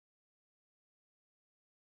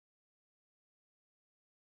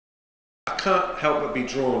I can't help but be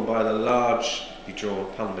drawn by the large,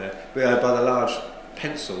 pun there, by the large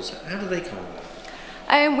pencils. How do they come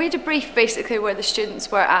about? We had a brief basically where the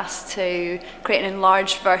students were asked to create an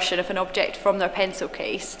enlarged version of an object from their pencil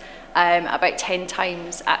case, about 10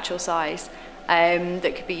 times actual size,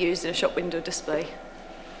 that could be used in a shop window display.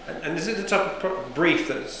 And is it the type of brief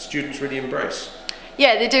that students really embrace?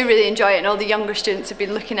 Yeah, they do really enjoy it, and all the younger students have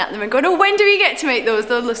been looking at them and going, oh, when do we get to make those?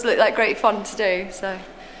 Those look like great fun to do. So.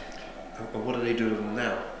 And what do they do with them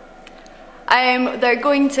now? They're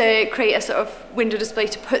going to create a sort of window display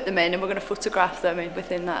to put them in, and we're going to photograph them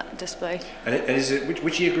within that display. And is it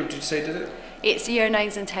which year group did you say did it? It's year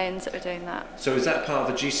 9s and 10s that are doing that. So is that part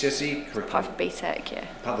of the GCSE curriculum? Part of BTEC, yeah.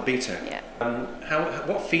 Part of the BTEC? Yeah.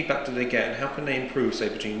 What feedback do they get, and how can they improve, say,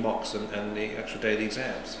 between mocks and the actual day of the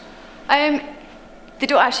exams? They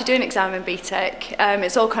don't actually do an exam in BTEC.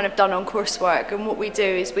 It's all kind of done on coursework, and what we do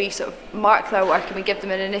is we sort of mark their work and we give them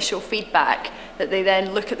an initial feedback that they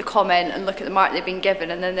then look at the comment and look at the mark they've been given,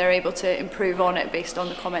 and then they're able to improve on it based on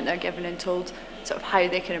the comment they're given and told sort of how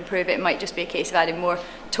they can improve it. It might just be a case of adding more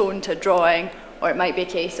tone to drawing, or it might be a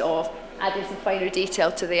case of adding some finer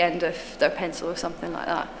detail to the end of their pencil or something like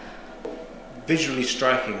that. Visually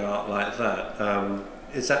striking art like that,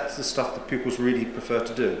 is that the stuff that pupils really prefer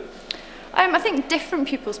to do? I think different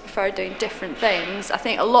pupils prefer doing different things. I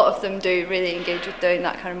think a lot of them do really engage with doing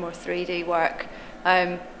that kind of more 3D work,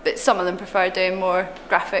 but some of them prefer doing more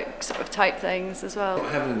graphic sort of type things as well.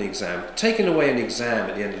 Not having an exam, taking away an exam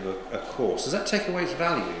at the end of a course, does that take away its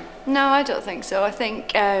value? No, I don't think so. I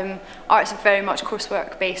think art's a very much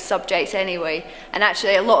coursework based subject anyway, and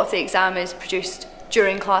actually a lot of the exam is produced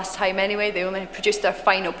during class time anyway. They only produce their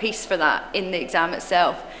final piece for that in the exam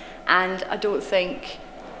itself, and I don't think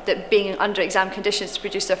that being under exam conditions to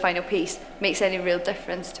produce their final piece makes any real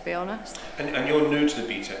difference, to be honest. And you're new to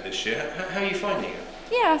the BTEC this year. How are you finding it?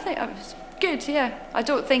 Yeah, I think it's good, yeah. I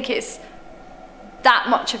don't think it's that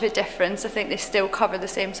much of a difference. I think they still cover the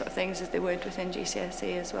same sort of things as they would within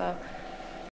GCSE as well.